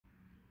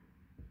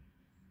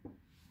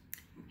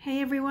Hey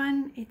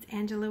everyone, it's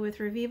Angela with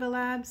Reviva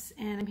Labs,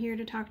 and I'm here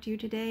to talk to you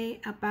today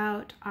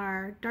about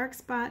our Dark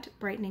Spot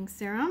Brightening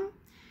Serum.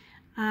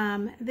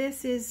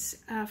 This is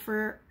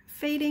for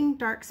fading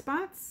dark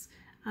spots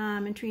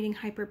and treating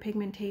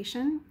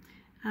hyperpigmentation.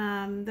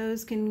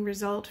 Those can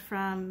result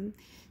from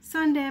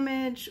sun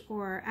damage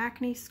or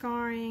acne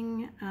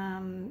scarring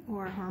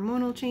or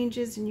hormonal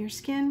changes in your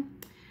skin.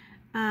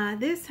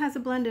 This has a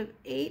blend of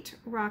 8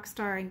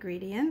 rockstar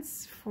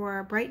ingredients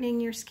for brightening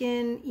your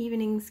skin,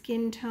 evening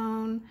skin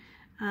tone,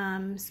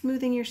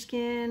 smoothing your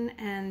skin,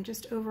 and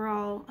just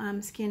overall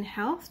skin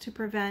health to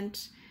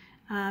prevent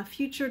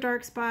future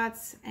dark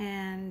spots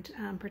and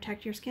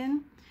protect your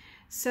skin.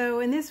 So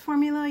in this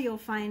formula you'll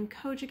find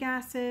Kojic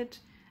Acid,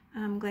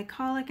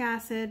 Glycolic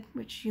Acid,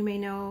 which you may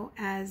know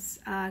as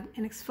an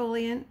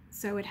exfoliant,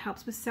 so it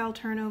helps with cell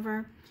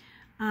turnover.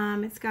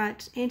 It's got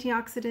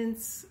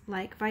antioxidants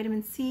like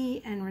vitamin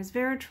C and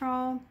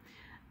Resveratrol.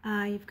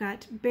 You've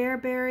got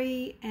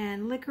Bearberry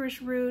and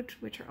Licorice Root,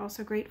 which are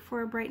also great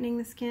for brightening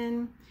the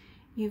skin.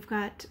 You've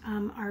got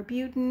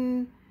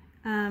Arbutin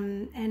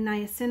and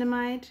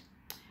Niacinamide.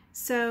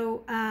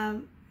 So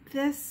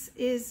this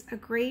is a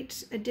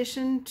great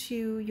addition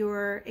to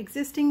your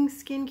existing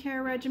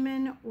skincare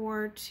regimen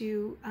or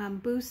to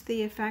boost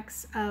the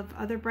effects of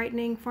other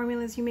brightening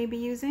formulas you may be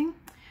using.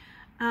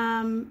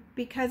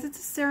 Because it's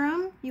a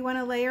serum, you want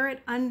to layer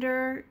it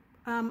under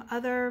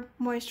other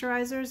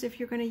moisturizers if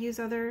you're going to use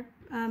other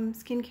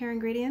skincare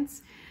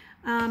ingredients.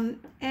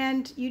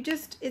 And you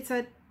just, it's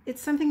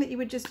something that you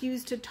would just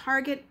use to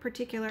target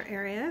particular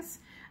areas.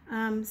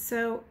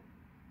 So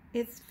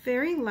it's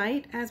very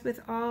light, as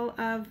with all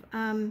of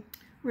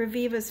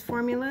Reviva's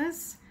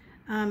formulas.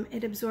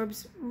 It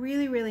absorbs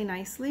really, really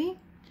nicely.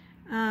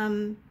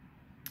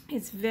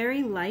 It's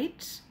very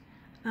light.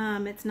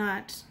 It's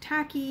not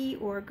tacky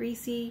or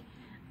greasy,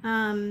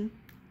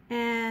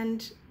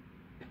 and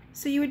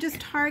so you would just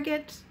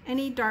target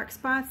any dark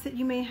spots that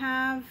you may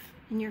have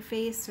in your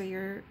face or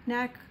your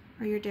neck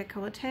or your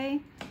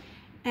décolleté.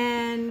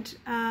 And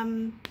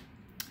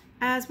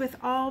as with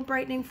all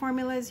brightening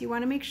formulas, you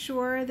want to make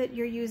sure that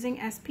you're using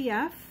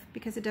SPF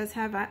because it does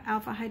have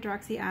alpha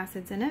hydroxy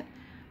acids in it.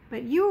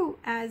 But you,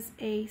 as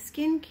a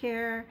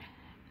skincare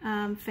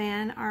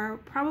fan, are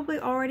probably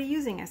already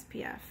using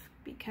SPF,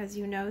 because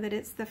you know that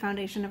it's the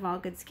foundation of all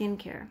good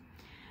skincare.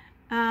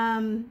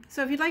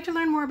 So if you'd like to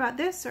learn more about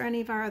this or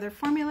any of our other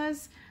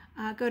formulas,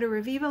 go to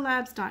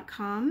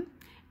revivalabs.com,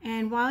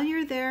 and while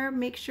you're there,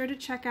 make sure to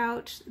check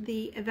out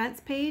the events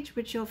page,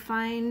 which you'll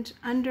find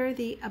under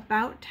the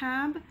About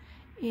tab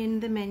in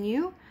the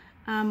menu.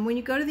 When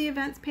you go to the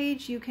events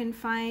page, you can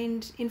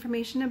find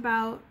information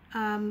about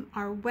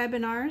our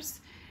webinars.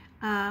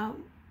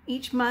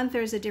 Each month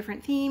there's a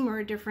different theme or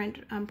a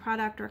different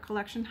product or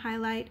collection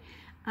highlight.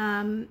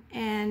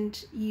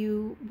 And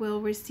you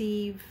will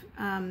receive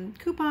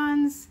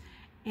coupons,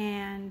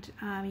 and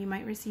you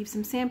might receive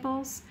some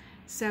samples,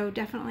 so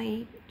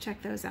definitely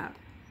check those out.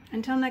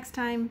 Until next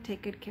time,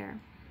 take good care.